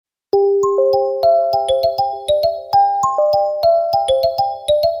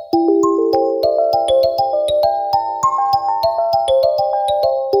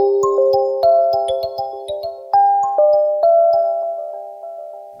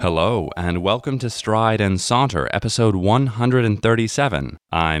Hello, and welcome to Stride and Saunter, episode 137.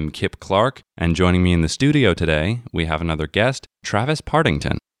 I'm Kip Clark, and joining me in the studio today, we have another guest, Travis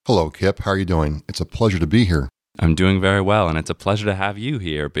Partington. Hello, Kip. How are you doing? It's a pleasure to be here. I'm doing very well, and it's a pleasure to have you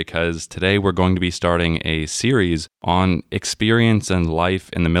here because today we're going to be starting a series on experience and life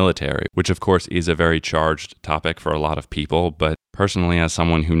in the military, which of course is a very charged topic for a lot of people, but personally, as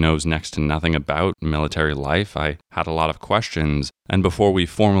someone who knows next to nothing about military life, I had a lot of questions. And before we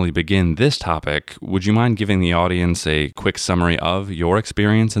formally begin this topic, would you mind giving the audience a quick summary of your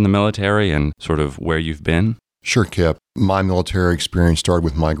experience in the military and sort of where you've been? Sure, Kip. My military experience started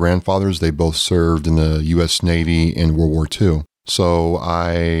with my grandfathers. They both served in the U.S. Navy in World War II. So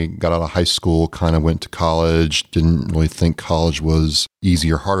I got out of high school, kind of went to college, didn't really think college was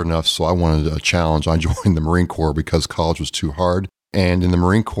easy or hard enough, so I wanted a challenge. I joined the Marine Corps because college was too hard. And in the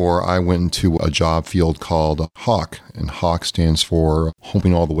Marine Corps, I went into a job field called HAWC, and HAWC stands for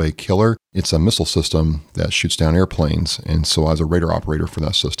Homing All the Way Killer. It's a missile system that shoots down airplanes, and so I was a radar operator for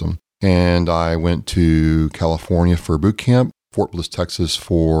that system. And I went to California for boot camp, Fort Bliss, Texas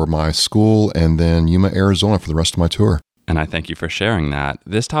for my school, and then Yuma, Arizona for the rest of my tour. And I thank you for sharing that.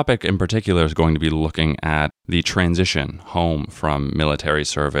 This topic in particular is going to be looking at the transition home from military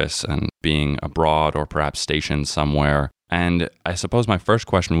service and being abroad or perhaps stationed somewhere. And I suppose my first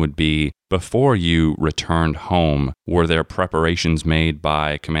question would be, before you returned home, were there preparations made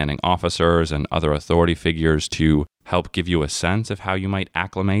by commanding officers and other authority figures to help give you a sense of how you might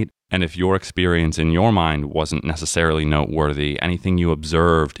acclimate? And if your experience in your mind wasn't necessarily noteworthy, anything you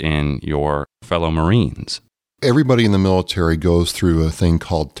observed in your fellow Marines? Everybody in the military goes through a thing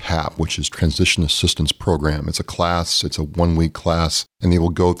called TAP, which is Transition Assistance Program. It's a class, it's a 1-week class, and they will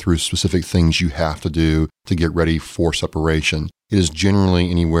go through specific things you have to do to get ready for separation. It is generally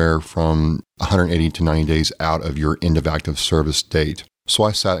anywhere from 180 to 90 days out of your end of active service date. So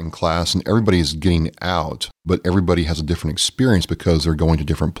I sat in class and everybody is getting out, but everybody has a different experience because they're going to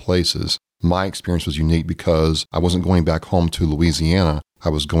different places. My experience was unique because I wasn't going back home to Louisiana. I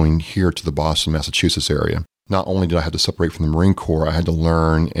was going here to the Boston, Massachusetts area. Not only did I have to separate from the Marine Corps, I had to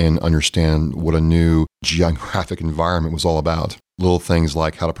learn and understand what a new geographic environment was all about. Little things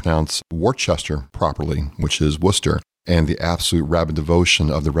like how to pronounce Worcester properly, which is Worcester, and the absolute rabid devotion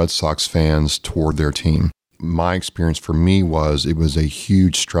of the Red Sox fans toward their team. My experience for me was it was a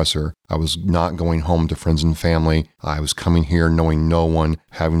huge stressor. I was not going home to friends and family. I was coming here knowing no one,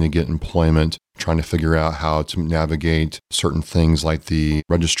 having to get employment, trying to figure out how to navigate certain things like the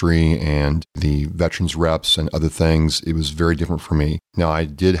registry and the veterans reps and other things. It was very different for me. Now, I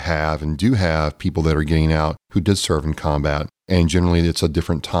did have and do have people that are getting out who did serve in combat, and generally it's a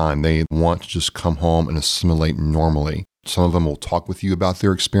different time. They want to just come home and assimilate normally. Some of them will talk with you about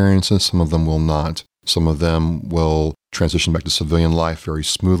their experiences, some of them will not. Some of them will transition back to civilian life very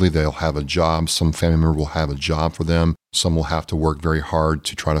smoothly. They'll have a job. Some family member will have a job for them. Some will have to work very hard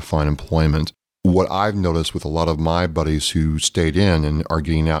to try to find employment. What I've noticed with a lot of my buddies who stayed in and are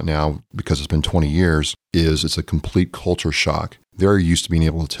getting out now because it's been 20 years is it's a complete culture shock. They're used to being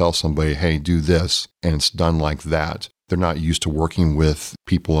able to tell somebody, hey, do this, and it's done like that. They're not used to working with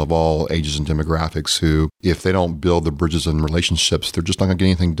people of all ages and demographics who, if they don't build the bridges and relationships, they're just not going to get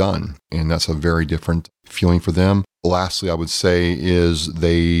anything done. And that's a very different feeling for them. Lastly, I would say is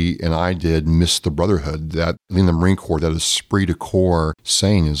they and I did miss the brotherhood that in the Marine Corps, that esprit de corps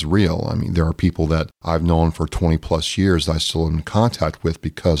saying is real. I mean, there are people that I've known for 20 plus years that I still am in contact with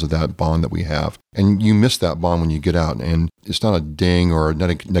because of that bond that we have. And you miss that bond when you get out. And it's not a ding or a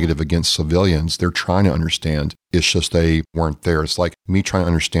negative against civilians. They're trying to understand. It's just they weren't there. It's like me trying to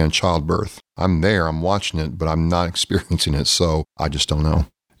understand childbirth. I'm there, I'm watching it, but I'm not experiencing it. So I just don't know.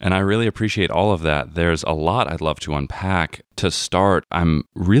 And I really appreciate all of that. There's a lot I'd love to unpack. To start, I'm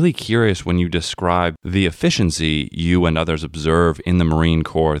really curious when you describe the efficiency you and others observe in the Marine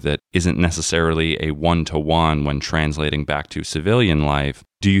Corps that isn't necessarily a one-to-one when translating back to civilian life.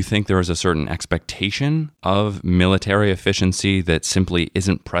 Do you think there is a certain expectation of military efficiency that simply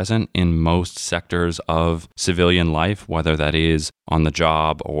isn't present in most sectors of civilian life, whether that is on the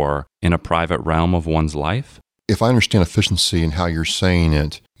job or in a private realm of one's life? If I understand efficiency and how you're saying,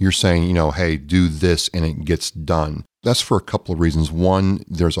 hey, do this and it gets done. That's for a couple of reasons. One,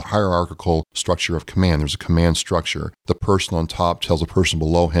 there's a hierarchical structure of command. There's a command structure. The person on top tells the person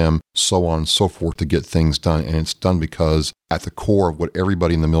below him, so on and so forth, to get things done. And it's done because at the core of what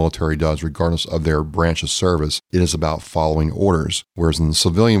everybody in the military does, regardless of their branch of service, it is about following orders. Whereas in the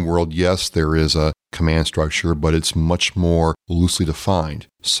civilian world, yes, there is a command structure, but it's much more loosely defined.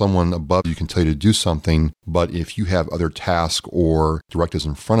 Someone above you can tell you to do something, but if you have other tasks or directives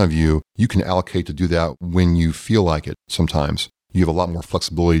in front of you, you can allocate to do that when you feel like it sometimes. You have a lot more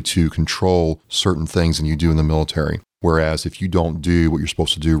flexibility to control certain things than you do in the military. Whereas if you don't do what you're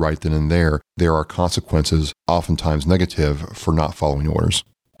supposed to do right then and there are consequences, oftentimes negative, for not following orders.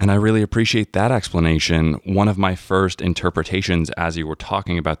 And I really appreciate that explanation. One of my first interpretations as you were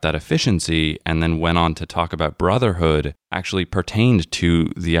talking about that efficiency and then went on to talk about brotherhood actually pertained to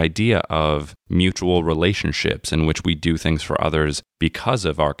the idea of mutual relationships in which we do things for others because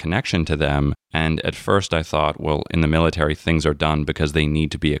of our connection to them. And at first I thought, well, in the military, things are done because they need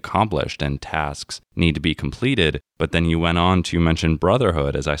to be accomplished and tasks need to be completed. But then you went on to mention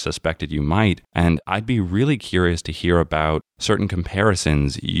brotherhood, as I suspected you might. And I'd be really curious to hear about certain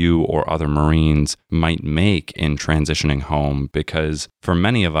comparisons you or other Marines might make in transitioning home, because for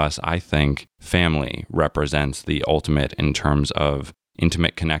many of us, I think family represents the ultimate in terms of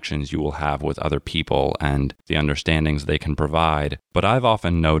intimate connections you will have with other people and the understandings they can provide. But I've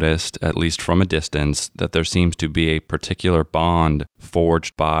often noticed, at least from a distance, that there seems to be a particular bond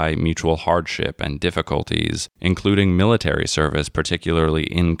forged by mutual hardship and difficulties, including military service, particularly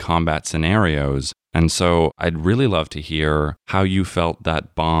in combat scenarios. And so I'd really love to hear how you felt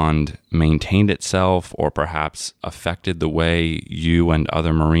that bond maintained itself or perhaps affected the way you and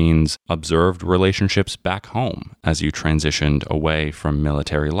other Marines observed relationships back home as you transitioned away from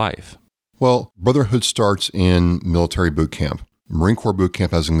military life. Well, brotherhood starts in military boot camp. Marine Corps boot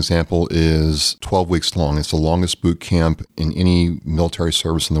camp, as an example, is 12 weeks long. It's the longest boot camp in any military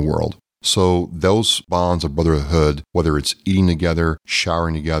service in the world. So those bonds of brotherhood, whether it's eating together,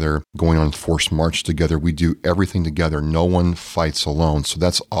 showering together, going on forced march together, we do everything together. No one fights alone. So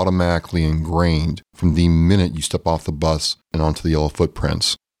that's automatically ingrained from the minute you step off the bus and onto the yellow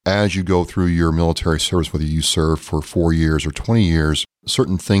footprints. As you go through your military service, whether you serve for 4 years or 20 years,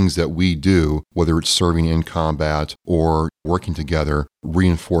 certain things that we do, whether it's serving in combat or working together,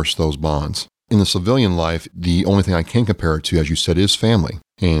 reinforce those bonds. In the civilian life, the only thing I can compare it to, as you said, is family.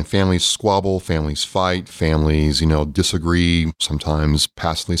 And families squabble, families fight, families, disagree, sometimes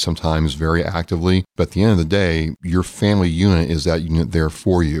passively, sometimes very actively. But at the end of the day, your family unit is that unit there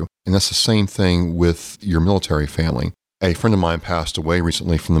for you. And that's the same thing with your military family. A friend of mine passed away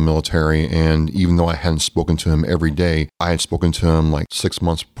recently from the military, and even though I hadn't spoken to him every day, I had spoken to him like 6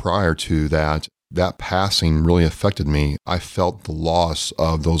 months prior to that. That passing really affected me. I felt the loss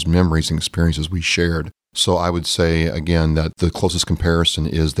of those memories and experiences we shared. So I would say, again, that the closest comparison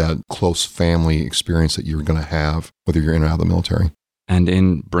is that close family experience that you're going to have, whether you're in or out of the military. And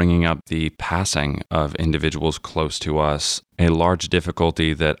in bringing up the passing of individuals close to us, a large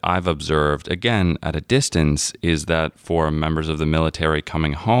difficulty that I've observed, again, at a distance, is that for members of the military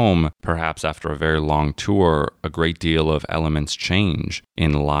coming home, perhaps after a very long tour, a great deal of elements change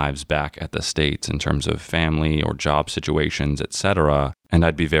in lives back at the States in terms of family or job situations, etc. And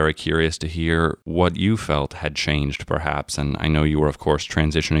I'd be very curious to hear what you felt had changed, perhaps. And I know you were, of course,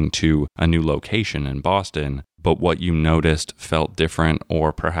 transitioning to a new location in Boston, but what you noticed felt different,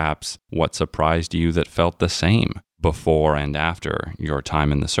 or perhaps what surprised you that felt the same before and after your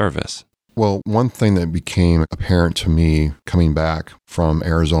time in the service. Well, one thing that became apparent to me coming back from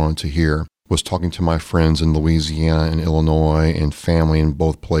Arizona to here was talking to my friends in Louisiana and Illinois and family in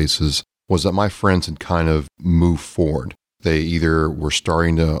both places, was that my friends had kind of moved forward. They either were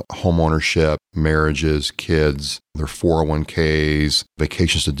starting to home ownership, marriages, kids, their 401ks,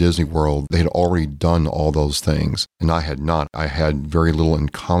 vacations to Disney World. They had already done all those things, and I had not. I had very little in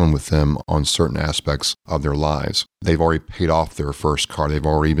common with them on certain aspects of their lives. They've already paid off their first car. They've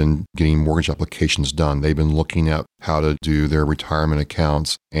already been getting mortgage applications done. They've been looking at how to do their retirement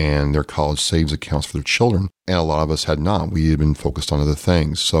accounts and their college savings accounts for their children. And a lot of us had not. We had been focused on other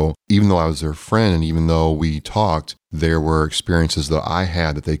things. So even though I was their friend and even though we talked, there were experiences that I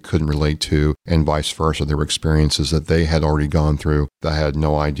had that they couldn't relate to, and vice versa. There were experiences that they had already gone through that I had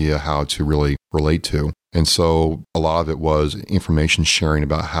no idea how to really relate to. And so a lot of it was information sharing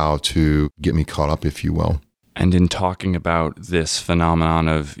about how to get me caught up, if you will. And in talking about this phenomenon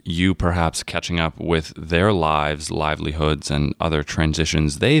of you perhaps catching up with their lives, livelihoods, and other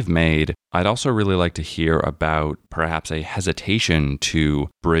transitions they've made, I'd also really like to hear about perhaps a hesitation to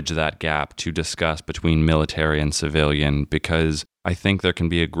bridge that gap, to discuss between military and civilian, because I think there can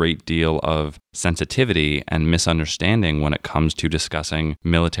be a great deal of sensitivity and misunderstanding when it comes to discussing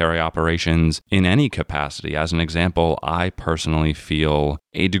military operations in any capacity. As an example, I personally feel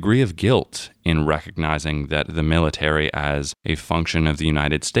a degree of guilt in recognizing that the military, as a function of the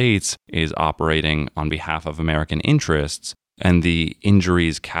United States, is operating on behalf of American interests, and the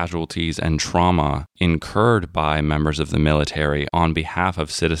injuries, casualties, and trauma incurred by members of the military on behalf of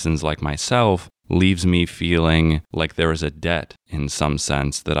citizens like myself leaves me feeling like there is a debt in some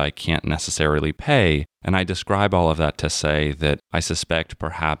sense that I can't necessarily pay. And I describe all of that to say that I suspect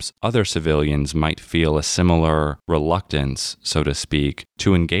perhaps other civilians might feel a similar reluctance, so to speak,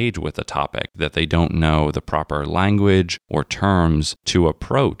 to engage with the topic, that they don't know the proper language or terms to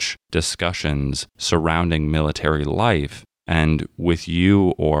approach discussions surrounding military life. And with you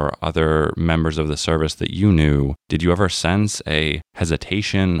or other members of the service that you knew, did you ever sense a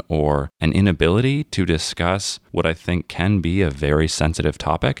hesitation or an inability to discuss what I think can be a very sensitive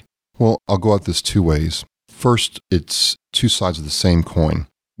topic? Well, I'll go at this two ways. First, it's two sides of the same coin.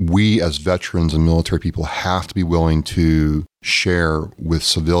 We as veterans and military people have to be willing to share with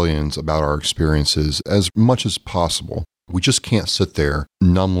civilians about our experiences as much as possible. We just can't sit there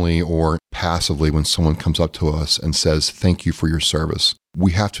numbly or passively when someone comes up to us and says, thank you for your service.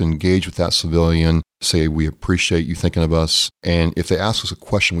 We have to engage with that civilian, say we appreciate you thinking of us. And if they ask us a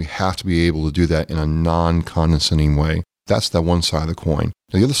question, we have to be able to do that in a non-condescending way. That's that one side of the coin.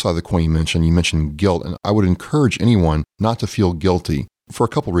 Now, the other side of the coin you mentioned guilt. And I would encourage anyone not to feel guilty for a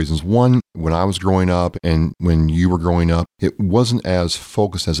couple of reasons. One, when I was growing up and when you were growing up, it wasn't as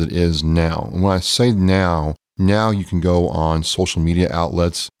focused as it is now. And when I say now you can go on social media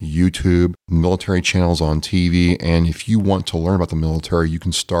outlets, YouTube, military channels on TV, and if you want to learn about the military, you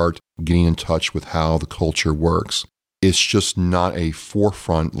can start getting in touch with how the culture works. It's just not a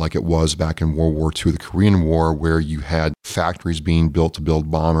forefront like it was back in World War II, the Korean War, where you had factories being built to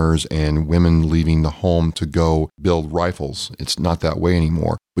build bombers and women leaving the home to go build rifles. It's not that way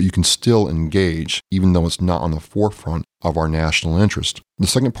anymore. But you can still engage, even though it's not on the forefront of our national interest. The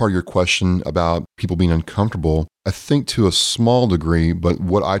second part of your question about people being uncomfortable, I think to a small degree, but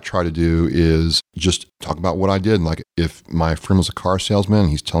what I try to do is just talk about what I did. Like if my friend was a car salesman,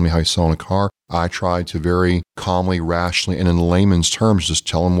 he's telling me how he's selling a car, I try to very calmly, rationally, and in layman's terms, just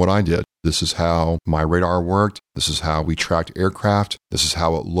tell him what I did. This is how my radar worked. This is how we tracked aircraft. This is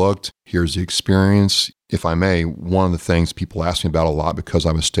how it looked. Here's the experience. If I may, one of the things people asked me about a lot because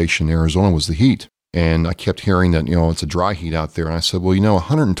I was stationed in Arizona was the heat. And I kept hearing that, it's a dry heat out there. And I said, well,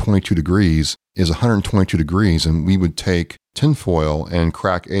 122 degrees is 122 degrees. And we would take tinfoil and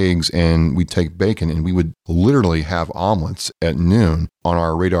crack eggs and we'd take bacon and we would literally have omelets at noon on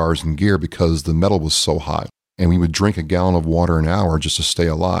our radars and gear because the metal was so hot. And we would drink a gallon of water an hour just to stay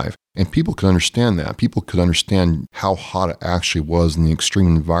alive. And people could understand that. People could understand how hot it actually was in the extreme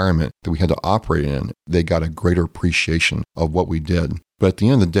environment that we had to operate in. They got a greater appreciation of what we did. But at the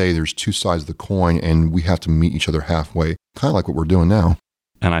end of the day, there's two sides of the coin, and we have to meet each other halfway, kind of like what we're doing now.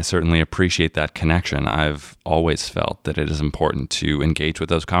 And I certainly appreciate that connection. I've always felt that it is important to engage with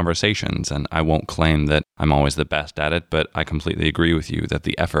those conversations, and I won't claim that I'm always the best at it, but I completely agree with you that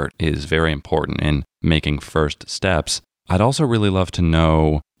the effort is very important in making first steps. I'd also really love to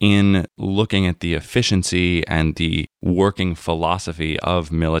know, in looking at the efficiency and the working philosophy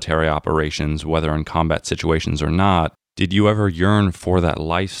of military operations, whether in combat situations or not, did you ever yearn for that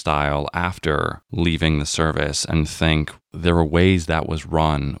lifestyle after leaving the service and think there are ways that was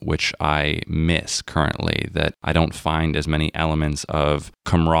run which I miss currently, that I don't find as many elements of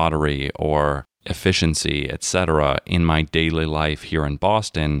camaraderie or efficiency, etc., in my daily life here in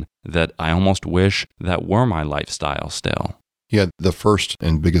Boston that I almost wish that were my lifestyle still? Yeah, the first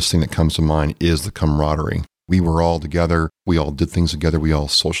and biggest thing that comes to mind is the camaraderie. We were all together. We all did things together. We all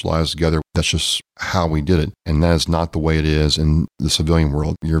socialized together. That's just how we did it. And that is not the way it is in the civilian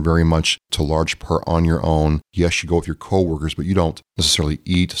world. You're very much, to a large part, on your own. Yes, you go with your coworkers, but you don't necessarily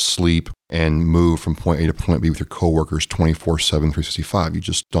eat, sleep, and move from point A to point B with your coworkers 24/7, 365. You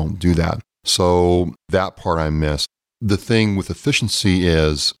just don't do that. So that part I miss. The thing with efficiency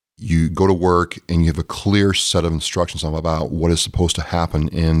is you go to work and you have a clear set of instructions about what is supposed to happen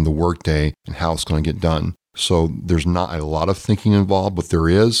in the workday and how it's going to get done. So there's not a lot of thinking involved, but there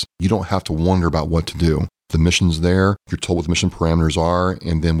is. You don't have to wonder about what to do. The mission's there, you're told what the mission parameters are,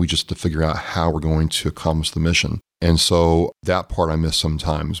 and then we just have to figure out how we're going to accomplish the mission. And so that part I miss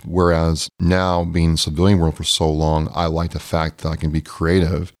sometimes. Whereas now, being in the civilian world for so long, I like the fact that I can be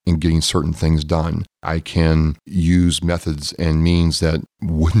creative in getting certain things done. I can use methods and means that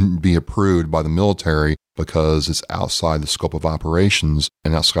wouldn't be approved by the military because it's outside the scope of operations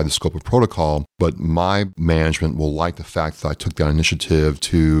and outside the scope of protocol. But my management will like the fact that I took that initiative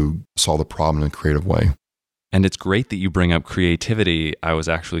to solve the problem in a creative way. And it's great that you bring up creativity. I was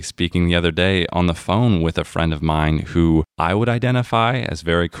actually speaking the other day on the phone with a friend of mine who I would identify as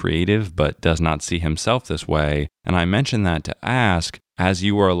very creative, but does not see himself this way. And I mentioned that to ask, as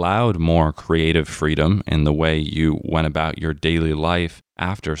you were allowed more creative freedom in the way you went about your daily life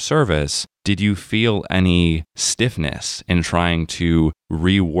after service, did you feel any stiffness in trying to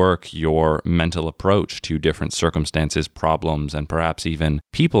rework your mental approach to different circumstances, problems, and perhaps even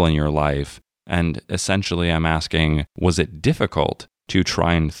people in your life? And essentially, I'm asking, was it difficult to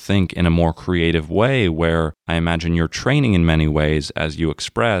try and think in a more creative way where I imagine your training in many ways, as you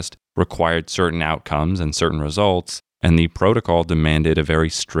expressed, required certain outcomes and certain results, and the protocol demanded a very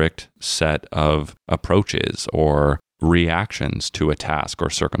strict set of approaches or reactions to a task or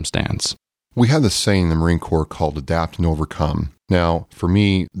circumstance? We have this saying in the Marine Corps called adapt and overcome. Now, for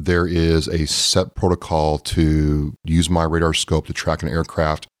me, there is a set protocol to use my radar scope to track an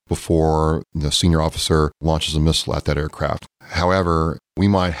aircraft before the senior officer launches a missile at that aircraft. However, we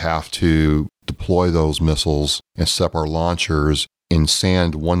might have to deploy those missiles and set up our launchers in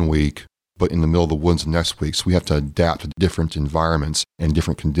sand one week, but in the middle of the woods the next week. So we have to adapt to different environments and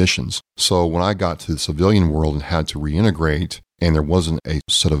different conditions. So when I got to the civilian world and had to reintegrate, and there wasn't a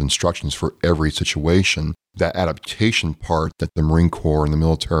set of instructions for every situation, that adaptation part that the Marine Corps and the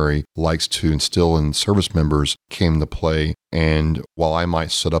military likes to instill in service members came into play. And while I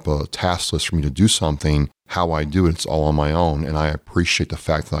might set up a task list for me to do something, how I do it, it's all on my own. And I appreciate the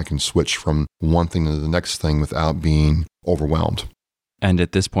fact that I can switch from one thing to the next thing without being overwhelmed. And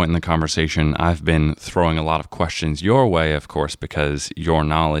at this point in the conversation, I've been throwing a lot of questions your way, of course, because your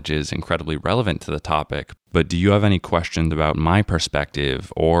knowledge is incredibly relevant to the topic. But do you have any questions about my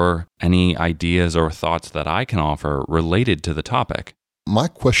perspective or any ideas or thoughts that I can offer related to the topic? My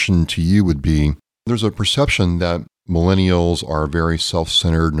question to you would be, there's a perception that millennials are very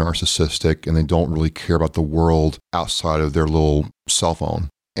self-centered, narcissistic, and they don't really care about the world outside of their little cell phone.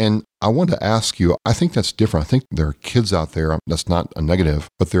 And I want to ask you, I think that's different. I think there are kids out there, that's not a negative,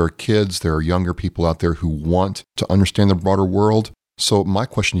 but there are kids, there are younger people out there who want to understand the broader world. So my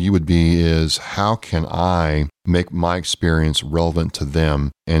question to you would be is, how can I make my experience relevant to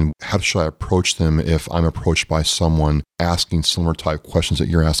them? And how should I approach them if I'm approached by someone asking similar type questions that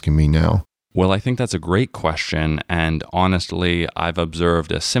you're asking me now? Well, I think that's a great question, and honestly, I've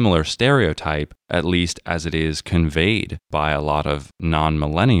observed a similar stereotype, at least as it is conveyed by a lot of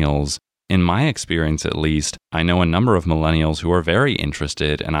non-millennials. In my experience, at least, I know a number of millennials who are very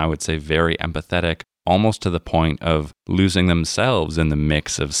interested, and I would say very empathetic, almost to the point of losing themselves in the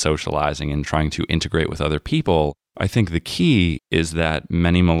mix of socializing and trying to integrate with other people. I think the key is that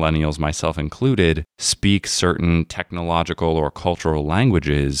many millennials, myself included, speak certain technological or cultural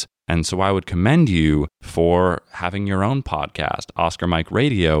languages. And so I would commend you for having your own podcast, Oscar Mike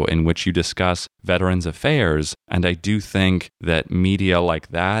Radio, in which you discuss veterans affairs. And I do think that media like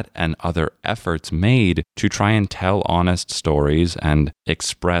that and other efforts made to try and tell honest stories and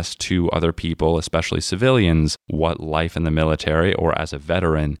express to other people, especially civilians, what life in the military or as a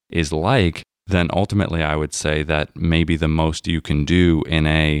veteran is like, then ultimately I would say that maybe the most you can do in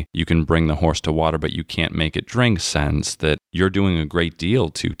a you can bring the horse to water but you can't make it drink sense, that you're doing a great deal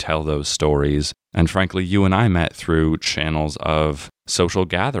to tell those stories. And frankly, you and I met through channels of social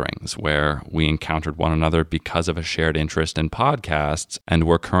gatherings where we encountered one another because of a shared interest in podcasts, and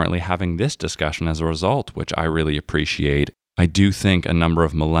we're currently having this discussion as a result, which I really appreciate. I do think a number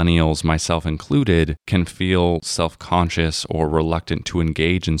of millennials, myself included, can feel self-conscious or reluctant to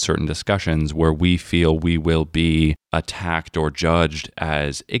engage in certain discussions where we feel we will be attacked or judged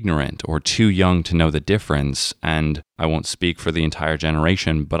as ignorant or too young to know the difference. And I won't speak for the entire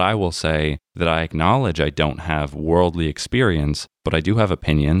generation, but I will say that I acknowledge I don't have worldly experience, but I do have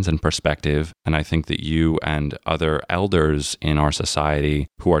opinions and perspective. And I think that you and other elders in our society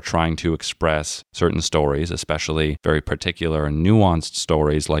who are trying to express certain stories, especially very particular and nuanced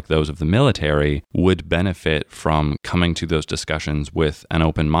stories like those of the military, would benefit from coming to those discussions with an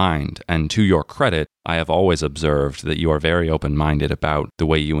open mind. And to your credit, I have always observed that you are very open-minded about the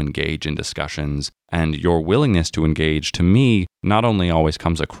way you engage in discussions, and your willingness to engage, to me, not only always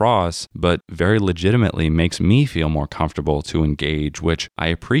comes across, but very legitimately makes me feel more comfortable to engage, which I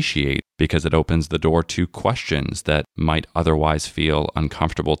appreciate because it opens the door to questions that might otherwise feel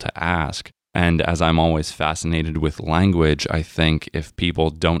uncomfortable to ask. And as I'm always fascinated with language, I think if people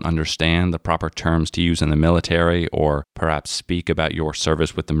don't understand the proper terms to use in the military, or perhaps speak about your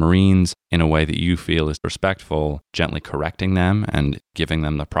service with the Marines in a way that you feel is respectful, gently correcting them and giving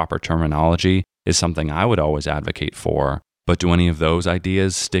them the proper terminology is something I would always advocate for. But do any of those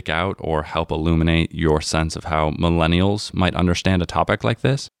ideas stick out or help illuminate your sense of how millennials might understand a topic like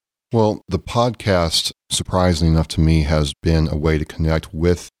this? Well, the podcast, surprisingly enough to me, has been a way to connect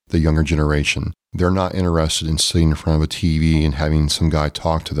with the younger generation. They're not interested in sitting in front of a TV and having some guy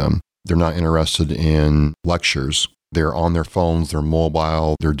talk to them. They're not interested in lectures. They're on their phones, they're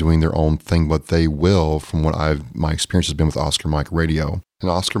mobile, they're doing their own thing, but they will, from what my experience has been with Oscar Mike Radio. And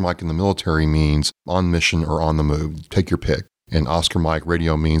Oscar Mike in the military means on mission or on the move. Take your pick. And Oscar Mike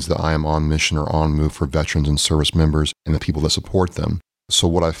Radio means that I am on mission or on move for veterans and service members and the people that support them. So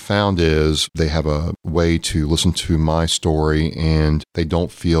what I found is they have a way to listen to my story and they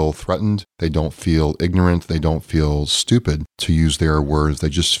don't feel threatened. They don't feel ignorant. They don't feel stupid, to use their words. They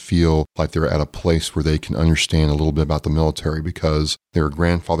just feel like they're at a place where they can understand a little bit about the military because their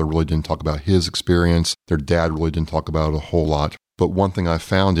grandfather really didn't talk about his experience. Their dad really didn't talk about it a whole lot. But one thing I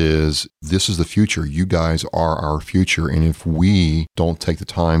found is this is the future. You guys are our future. And if we don't take the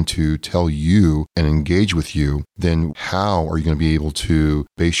time to tell you and engage with you, then how are you going to be able to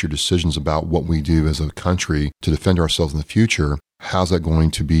base your decisions about what we do as a country to defend ourselves in the future? How's that going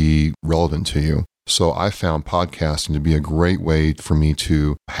to be relevant to you? So I found podcasting to be a great way for me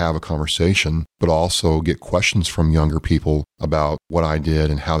to have a conversation, but also get questions from younger people about what I did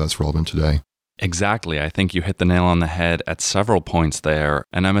and how that's relevant today. Exactly. I think you hit the nail on the head at several points there.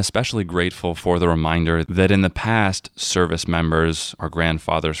 And I'm especially grateful for the reminder that in the past, service members, our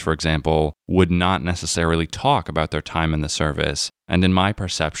grandfathers, for example, would not necessarily talk about their time in the service. And in my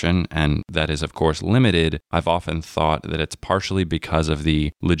perception, and that is of course limited, I've often thought that it's partially because of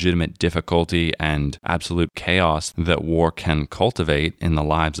the legitimate difficulty and absolute chaos that war can cultivate in the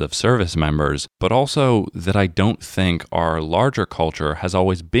lives of service members, but also that I don't think our larger culture has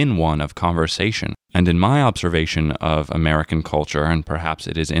always been one of conversation. And in my observation of American culture, and perhaps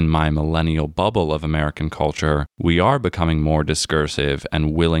it is in my millennial bubble of American culture, we are becoming more discursive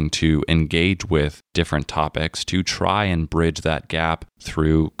and willing to engage with different topics to try and bridge that gap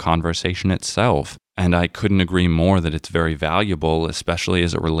through conversation itself. And I couldn't agree more that it's very valuable, especially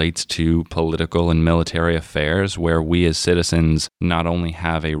as it relates to political and military affairs, where we as citizens not only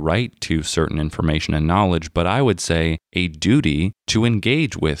have a right to certain information and knowledge, but I would say a duty to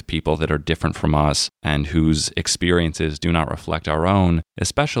engage with people that are different from us and whose experiences do not reflect our own,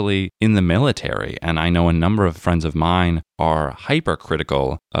 especially in the military. And I know a number of friends of mine are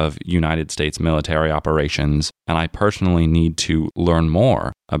hypercritical of United States military operations, and I personally need to learn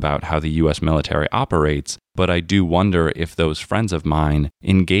more about how the U.S. military operates, but I do wonder if those friends of mine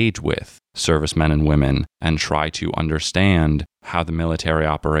engage with servicemen and women and try to understand how the military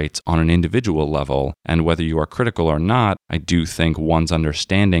operates on an individual level. And whether you are critical or not, I do think one's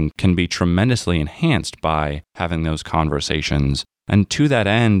understanding can be tremendously enhanced by having those conversations. And to that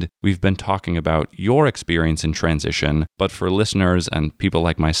end, we've been talking about your experience in transition, but for listeners and people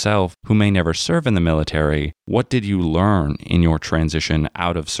like myself who may never serve in the military, what did you learn in your transition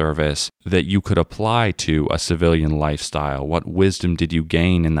out of service that you could apply to a civilian lifestyle? What wisdom did you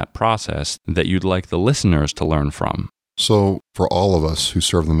gain in that process that you'd like the listeners to learn from? So for all of us who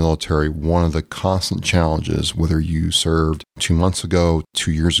serve in the military, one of the constant challenges, whether you served 2 months ago,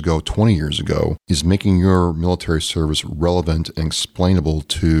 2 years ago, 20 years ago, is making your military service relevant and explainable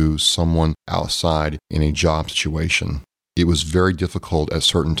to someone outside in a job situation. It was very difficult at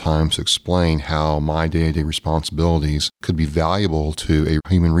certain times to explain how my day-to-day responsibilities could be valuable to a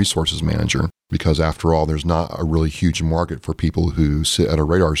human resources manager, because after all, there's not a really huge market for people who sit at a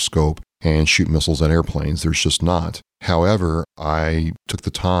radar scope and shoot missiles at airplanes. There's just not. However, I took the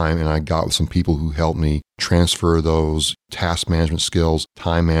time and I got with some people who helped me transfer those task management skills,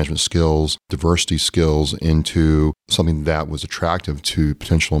 time management skills, diversity skills into something that was attractive to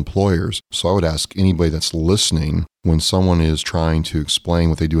potential employers. So I would ask anybody that's listening, when someone is trying to explain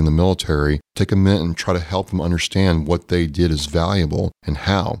what they do in the military, take a minute and try to help them understand what they did is valuable and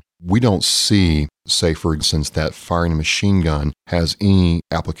how. We don't see, say, for instance, that firing a machine gun has any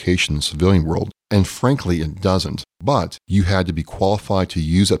application in the civilian world. And frankly, it doesn't. But you had to be qualified to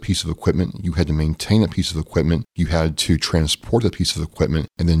use that piece of equipment. You had to maintain that piece of equipment. You had to transport that piece of equipment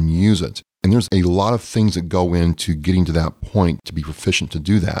and then use it. And there's a lot of things that go into getting to that point to be proficient to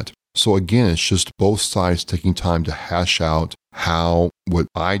do that. So again, it's just both sides taking time to hash out how what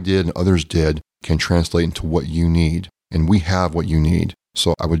I did and others did can translate into what you need. And we have what you need.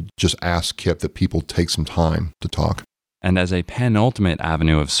 So I would just ask Kip that people take some time to talk. And as a penultimate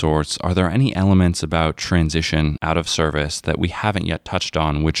avenue of sorts, are there any elements about transition out of service that we haven't yet touched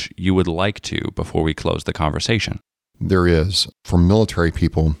on which you would like to before we close the conversation? There is. For military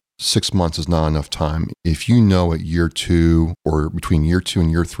people, 6 months is not enough time. If you know at year 2 or between year 2 and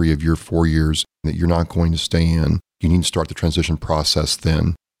year 3 of your 4 years that you're not going to stay in, you need to start the transition process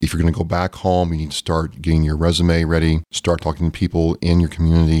then. If you're going to go back home, you need to start getting your resume ready, start talking to people in your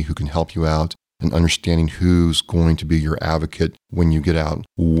community who can help you out, and understanding who's going to be your advocate when you get out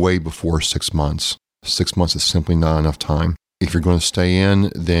way before 6 months. 6 months is simply not enough time. If you're going to stay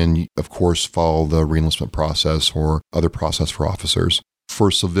in, then of course follow the reenlistment process or other process for officers. For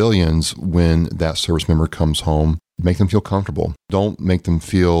civilians, when that service member comes home, make them feel comfortable. Don't make them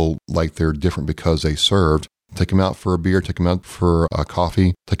feel like they're different because they served. Take them out for a beer, take them out for a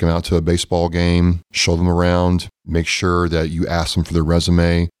coffee, take them out to a baseball game, show them around, make sure that you ask them for their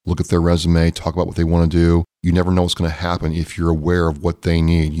resume, look at their resume, talk about what they want to do. You never know what's going to happen if you're aware of what they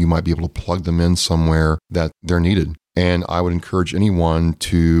need. You might be able to plug them in somewhere that they're needed. And I would encourage anyone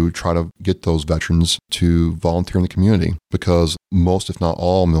to try to get those veterans to volunteer in the community because most, if not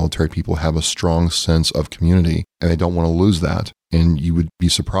all, military people have a strong sense of community and they don't want to lose that. And you would be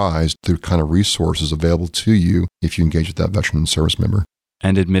surprised the kind of resources available to you if you engage with that veteran service member.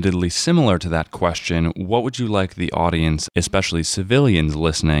 And admittedly similar to that question, what would you like the audience, especially civilians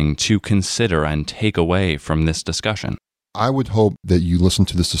listening, to consider and take away from this discussion? I would hope that you listen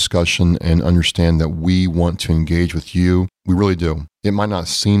to this discussion and understand that we want to engage with you. We really do. It might not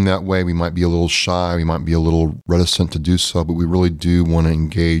seem that way. We might be a little shy. We might be a little reticent to do so, but we really do want to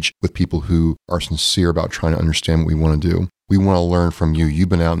engage with people who are sincere about trying to understand what we want to do. We want to learn from you. You've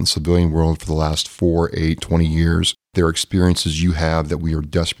been out in the civilian world for the last 4, 8, 20 years. There are experiences you have that we are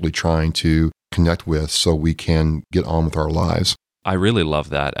desperately trying to connect with so we can get on with our lives. I really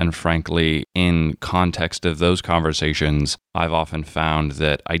love that. And frankly, in context of those conversations, I've often found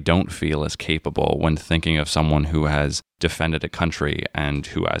that I don't feel as capable when thinking of someone who has defended a country and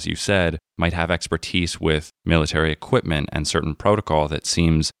who, as you said, might have expertise with military equipment and certain protocol that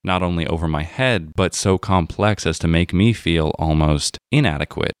seems not only over my head, but so complex as to make me feel almost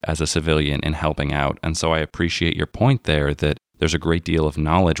inadequate as a civilian in helping out. And so I appreciate your point there that there's a great deal of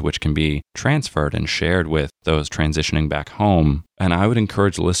knowledge which can be transferred and shared with those transitioning back home. And I would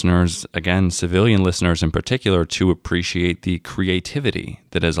encourage listeners, again, civilian listeners in particular, to appreciate the creativity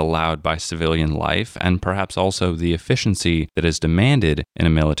that is allowed by civilian life and perhaps also the efficiency that is demanded in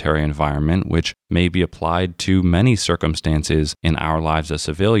a military environment, which may be applied to many circumstances in our lives as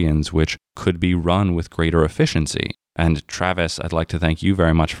civilians, which could be run with greater efficiency. And Travis, I'd like to thank you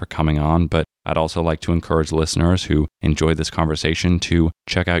very much for coming on, but I'd also like to encourage listeners who enjoyed this conversation to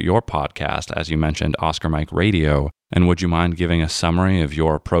check out your podcast, as you mentioned, Oscar Mike Radio. And would you mind giving a summary of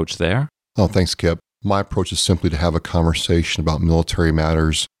your approach there? Oh, thanks, Kip. My approach is simply to have a conversation about military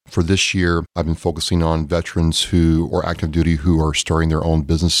matters. For this year, I've been focusing on veterans who are active duty who are starting their own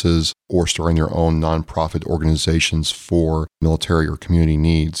businesses or starting their own nonprofit organizations for military or community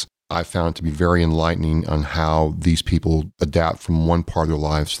needs. I found it to be very enlightening on how these people adapt from one part of their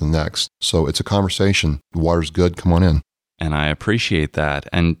lives to the next. So it's a conversation. The water's good. Come on in. And I appreciate that.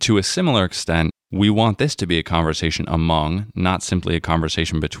 And to a similar extent, we want this to be a conversation among, not simply a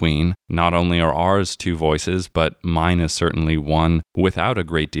conversation between. Not only are ours two voices, but mine is certainly one without a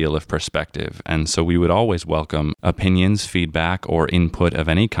great deal of perspective. And so we would always welcome opinions, feedback, or input of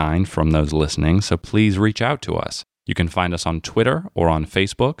any kind from those listening. So please reach out to us. You can find us on Twitter or on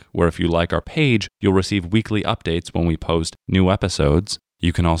Facebook, where if you like our page, you'll receive weekly updates when we post new episodes.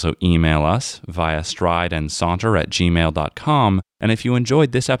 You can also email us via strideandsaunter@gmail.com. And if you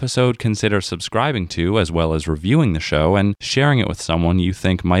enjoyed this episode, consider subscribing to, as well as reviewing the show and sharing it with someone you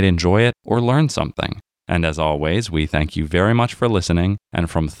think might enjoy it or learn something. And as always, we thank you very much for listening.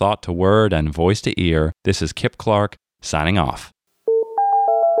 And from thought to word and voice to ear, this is Kip Clark signing off.